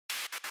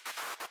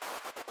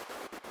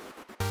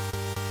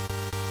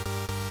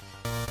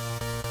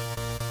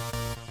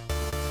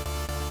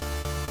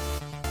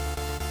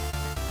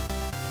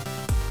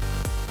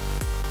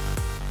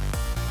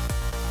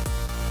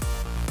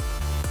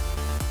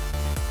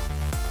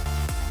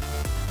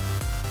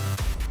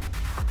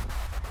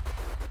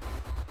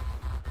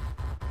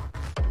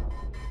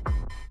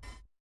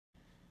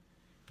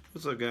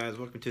What's up, guys?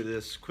 Welcome to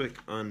this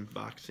quick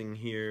unboxing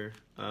here.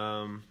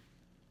 Yeah,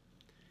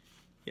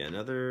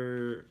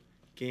 another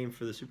game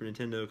for the Super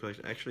Nintendo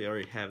collection. Actually, I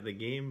already have the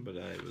game, but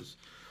I was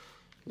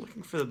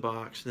looking for the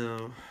box.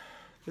 Now,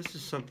 this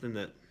is something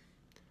that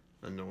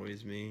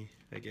annoys me,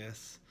 I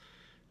guess,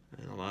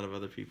 and a lot of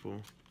other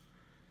people.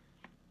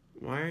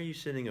 Why are you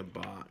sending a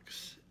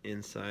box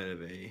inside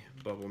of a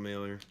bubble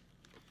mailer?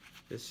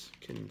 This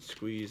can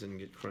squeeze and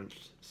get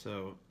crunched,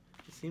 so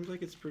it seems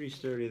like it's pretty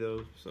sturdy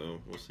though, so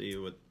we'll see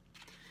what's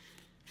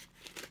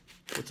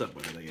up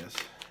with it, I guess.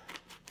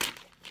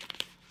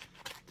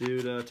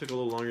 Dude took a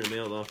little longer to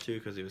mail it off too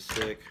because he was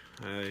sick.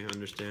 I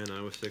understand,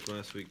 I was sick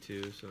last week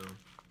too, so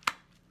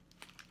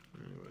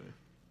anyway.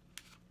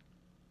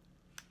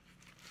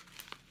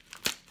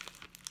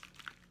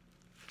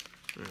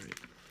 Alright,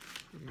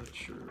 I'm not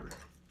sure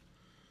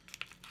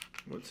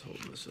what's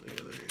holding this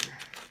together here.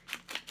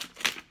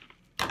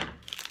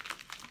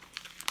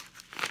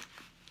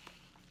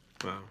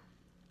 Wow.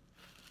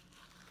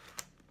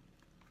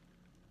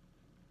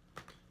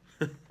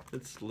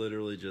 It's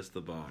literally just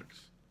the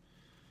box.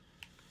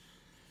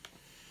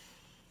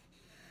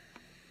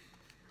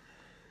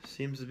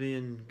 Seems to be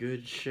in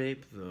good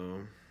shape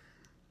though.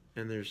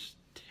 And there's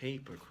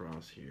tape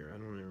across here. I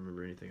don't even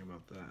remember anything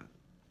about that.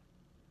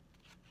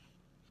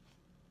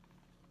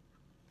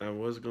 I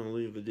was going to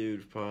leave the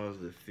dude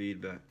positive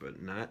feedback,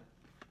 but not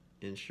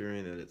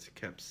ensuring that it's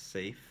kept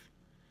safe.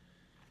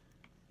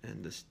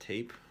 And this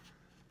tape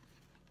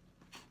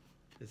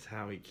is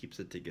how he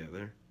keeps it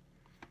together.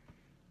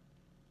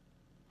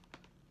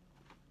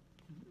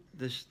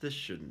 This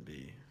shouldn't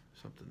be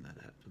something that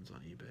happens on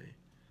eBay.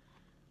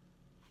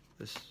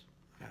 This,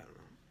 I don't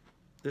know.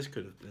 This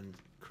could have been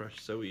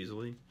crushed so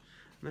easily. I'm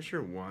not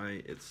sure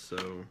why it's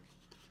so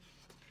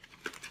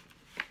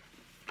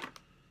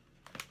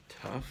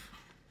tough.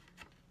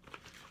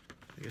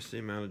 I guess the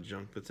amount of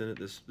junk that's in it.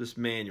 This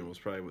manual is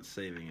probably what's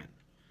saving it.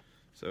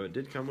 So it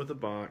did come with a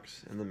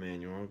box and the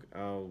manual.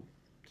 I'll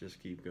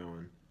just keep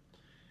going.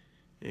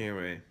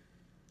 Anyway,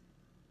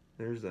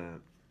 there's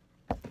that.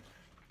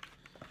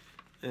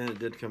 And it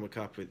did come with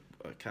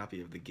a copy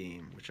of the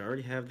game, which I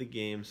already have the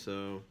game,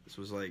 so this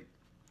was like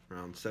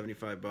around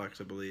 75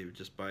 bucks, I believe.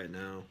 Just buy it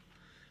now,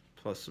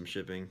 plus some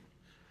shipping.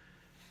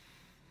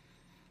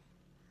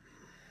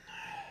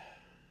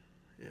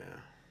 Yeah.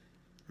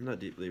 I'm not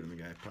deep leaving the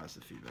guy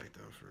positive feedback,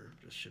 though, for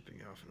just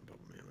shipping off in a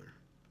bubble mailer.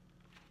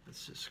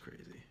 That's just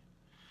crazy.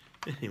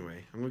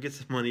 Anyway, I'm going to get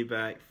some money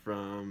back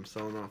from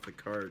selling off the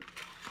cart.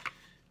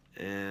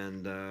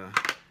 And,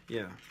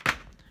 yeah.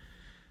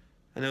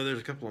 I know there's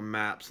a couple of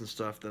maps and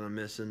stuff that I'm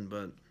missing,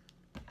 but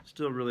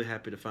still really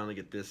happy to finally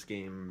get this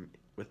game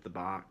with the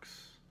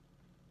box.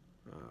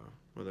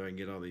 Whether I can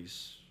get all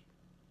this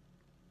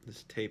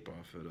tape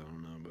off it, I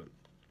don't know, but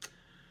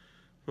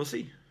we'll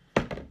see.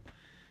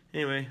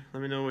 Anyway,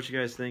 let me know what you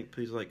guys think.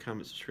 Please like,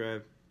 comment,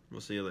 subscribe.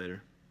 We'll see you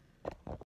later.